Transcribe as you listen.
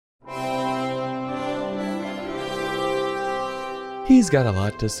He's got a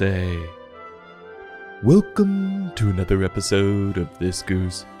lot to say. Welcome to another episode of This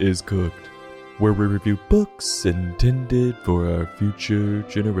Goose is Cooked, where we review books intended for our future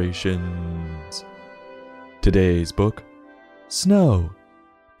generations. Today's book, Snow,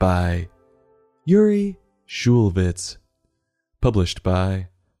 by Yuri Shulevitz, published by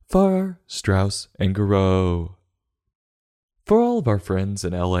Farrar, Straus and Giroux. For all of our friends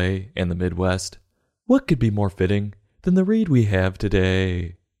in LA and the Midwest, what could be more fitting than the read we have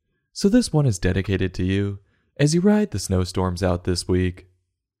today? So this one is dedicated to you as you ride the snowstorms out this week.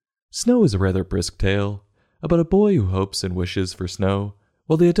 Snow is a rather brisk tale about a boy who hopes and wishes for snow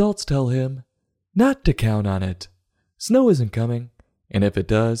while the adults tell him not to count on it. Snow isn't coming, and if it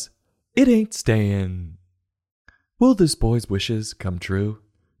does, it ain't staying. Will this boy's wishes come true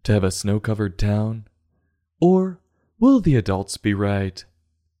to have a snow-covered town? Or will the adults be right?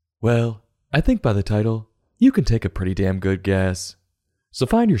 Well, I think by the title, you can take a pretty damn good guess. So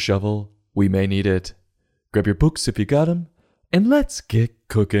find your shovel, we may need it. Grab your books if you got 'em, and let's get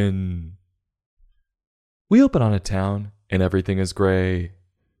cooking. We open on a town, and everything is gray.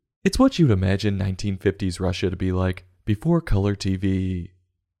 It's what you'd imagine 1950s Russia to be like before color TV.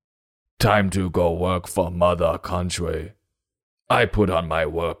 Time to go work for mother country. I put on my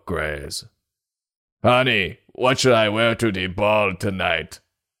work grays. Honey, what should I wear to the ball tonight?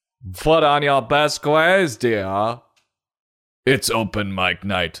 Put on your best grays, dear. It's open mic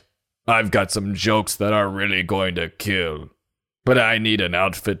night. I've got some jokes that are really going to kill, but I need an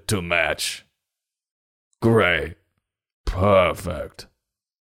outfit to match. Gray. Perfect.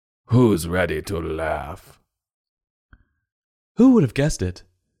 Who's ready to laugh? Who would have guessed it?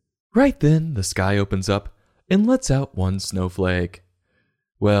 Right then, the sky opens up and lets out one snowflake.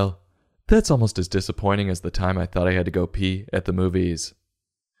 Well, that's almost as disappointing as the time I thought I had to go pee at the movies.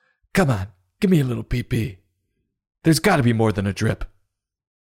 Come on, give me a little pee-pee. There's got to be more than a drip.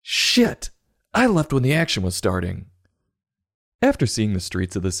 Shit! I left when the action was starting. After seeing the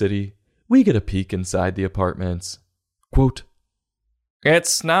streets of the city, we get a peek inside the apartments. Quote, "It's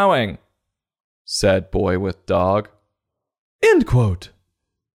snowing," said boy with dog. End quote.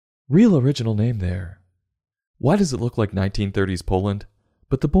 Real original name there. Why does it look like 1930s Poland,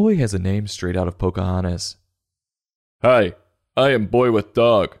 but the boy has a name straight out of Pocahontas? Hi, I am boy with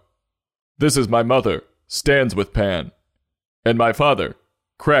dog. This is my mother, stands with pan. And my father,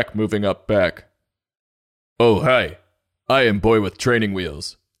 crack moving up back. Oh, hi, I am boy with training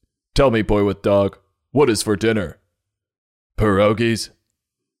wheels. Tell me, boy with dog, what is for dinner? Pierogies?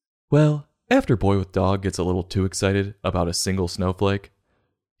 Well, after boy with dog gets a little too excited about a single snowflake,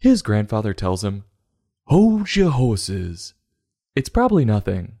 his grandfather tells him, hold your horses. It's probably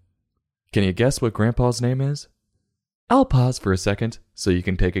nothing. Can you guess what Grandpa's name is? I'll pause for a second so you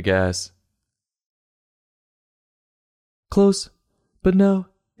can take a guess. Close, but no,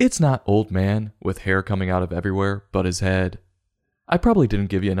 it's not old man with hair coming out of everywhere but his head. I probably didn't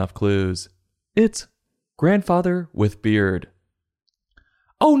give you enough clues. It's grandfather with beard.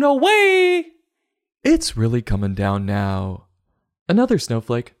 Oh, no way! It's really coming down now. Another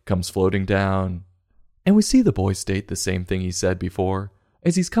snowflake comes floating down, and we see the boy state the same thing he said before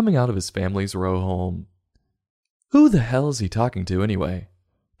as he's coming out of his family's row home. Who the hell is he talking to anyway?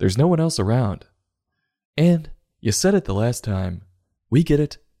 There's no one else around. And you said it the last time. We get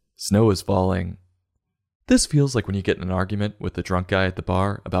it. Snow is falling. This feels like when you get in an argument with the drunk guy at the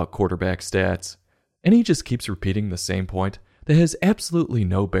bar about quarterback stats, and he just keeps repeating the same point that has absolutely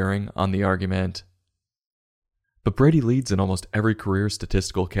no bearing on the argument. But Brady leads in almost every career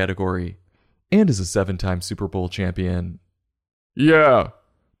statistical category, and is a 7-time Super Bowl champion. Yeah,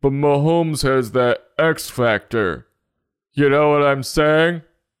 but Mahomes has that X factor. You know what I'm saying?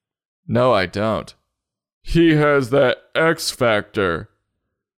 No, I don't. He has that X factor.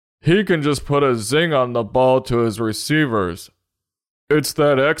 He can just put a zing on the ball to his receivers. It's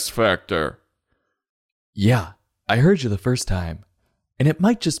that X factor. Yeah, I heard you the first time, and it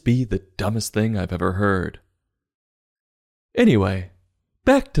might just be the dumbest thing I've ever heard. Anyway,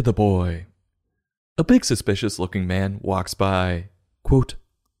 back to the boy. A big suspicious-looking man walks by. Quote,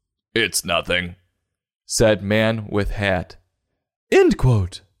 it's nothing, said man with hat. End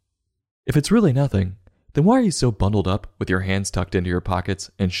quote. If it's really nothing, then why are you so bundled up with your hands tucked into your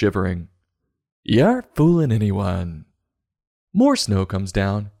pockets and shivering? You aren't fooling anyone. More snow comes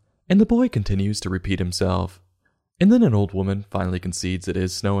down, and the boy continues to repeat himself. And then an old woman finally concedes it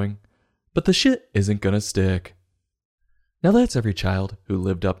is snowing, but the shit isn't gonna stick. Now that's every child who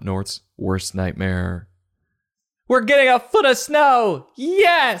lived up north's worst nightmare. We're getting a foot of snow!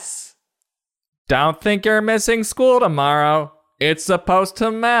 Yes! Don't think you're missing school tomorrow. It's supposed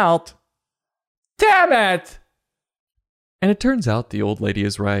to melt. Damn it! And it turns out the old lady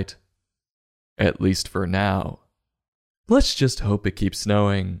is right. At least for now. Let's just hope it keeps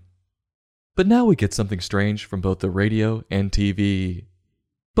snowing. But now we get something strange from both the radio and TV.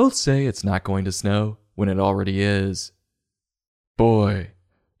 Both say it's not going to snow when it already is. Boy,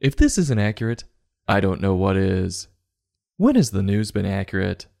 if this isn't accurate, I don't know what is. When has the news been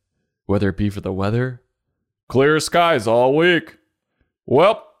accurate? Whether it be for the weather? Clear skies all week.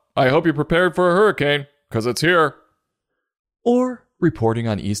 Well, I hope you're prepared for a hurricane, 'cause it's here. Or reporting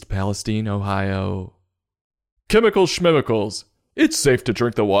on East Palestine, Ohio. Chemicals schmimicals. It's safe to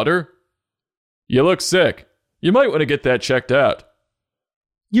drink the water. You look sick. You might want to get that checked out.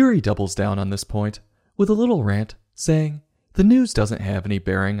 Yuri doubles down on this point with a little rant saying the news doesn't have any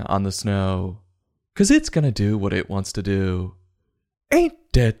bearing on the snow, 'cause it's gonna do what it wants to do.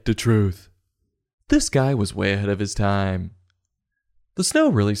 Ain't that the truth? This guy was way ahead of his time. The snow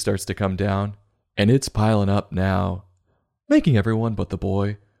really starts to come down, and it's piling up now, making everyone but the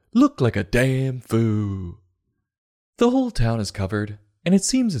boy look like a damn fool. The whole town is covered, and it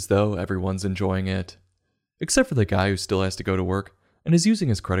seems as though everyone's enjoying it, except for the guy who still has to go to work and is using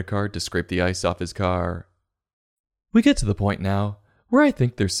his credit card to scrape the ice off his car. We get to the point now where I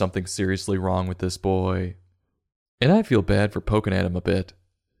think there's something seriously wrong with this boy. And I feel bad for poking at him a bit,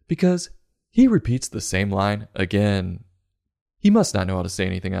 because he repeats the same line again. He must not know how to say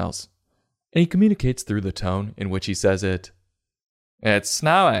anything else, and he communicates through the tone in which he says it. It's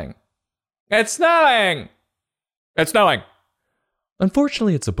snowing. It's snowing. It's snowing.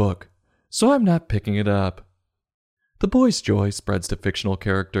 Unfortunately, it's a book, so I'm not picking it up. The boy's joy spreads to fictional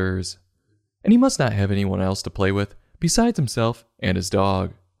characters, and he must not have anyone else to play with besides himself and his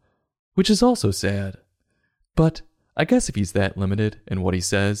dog, which is also sad. But I guess if he's that limited in what he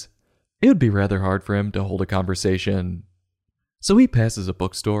says, it would be rather hard for him to hold a conversation. So he passes a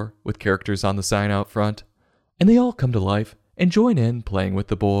bookstore with characters on the sign out front, and they all come to life and join in playing with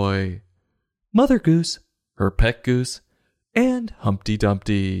the boy. Mother Goose, her pet goose, and Humpty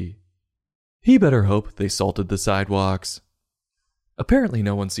Dumpty. He better hope they salted the sidewalks. Apparently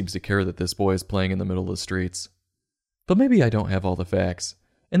no one seems to care that this boy is playing in the middle of the streets. But maybe I don't have all the facts,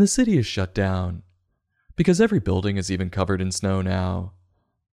 and the city is shut down, because every building is even covered in snow now.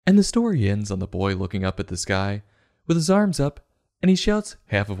 And the story ends on the boy looking up at the sky with his arms up, and he shouts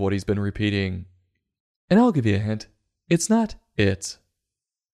half of what he's been repeating. And I'll give you a hint, it's not it.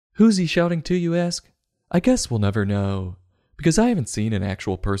 Who's he shouting to, you ask? I guess we'll never know, because I haven't seen an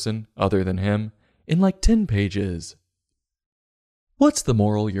actual person other than him in like 10 pages. What's the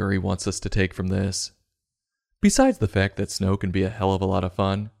moral Yuri wants us to take from this? Besides the fact that snow can be a hell of a lot of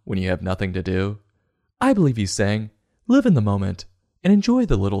fun when you have nothing to do, I believe he's saying, live in the moment and enjoy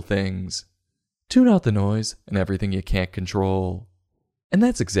the little things. Tune out the noise and everything you can't control. And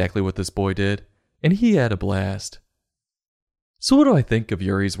that's exactly what this boy did, and he had a blast. So what do I think of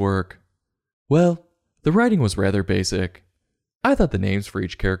Yuri's work? Well, the writing was rather basic. I thought the names for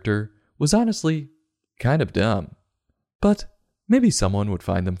each character was honestly kind of dumb, but maybe someone would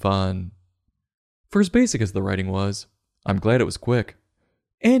find them fun. For as basic as the writing was, I'm glad it was quick,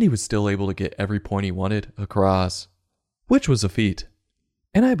 and he was still able to get every point he wanted across, which was a feat.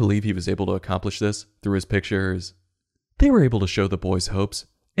 And I believe he was able to accomplish this through his pictures. They were able to show the boy's hopes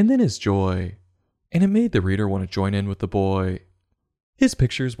and then his joy, and it made the reader want to join in with the boy. His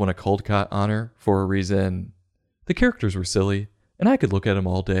pictures won a Caldecott honor for a reason. The characters were silly, and I could look at them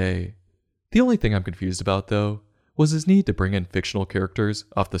all day. The only thing I'm confused about, though, was his need to bring in fictional characters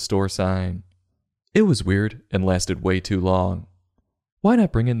off the store sign. It was weird and lasted way too long. Why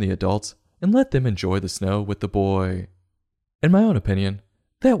not bring in the adults and let them enjoy the snow with the boy? In my own opinion,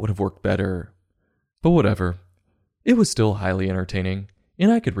 that would have worked better. But whatever. It was still highly entertaining,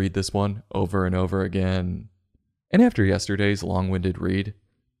 and I could read this one over and over again. And after yesterday's long-winded read,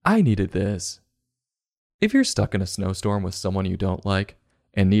 I needed this. If you're stuck in a snowstorm with someone you don't like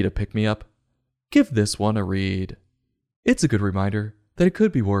and need a pick-me-up, give this one a read. It's a good reminder that it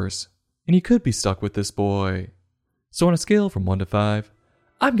could be worse, and you could be stuck with this boy. So on a scale from 1 to 5,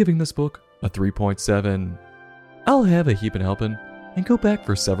 I'm giving this book a 3.7. I'll have a heapin' helpin' and go back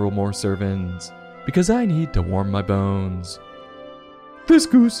for several more servings, because I need to warm my bones. This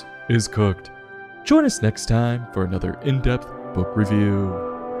goose is cooked. Join us next time for another in-depth book review.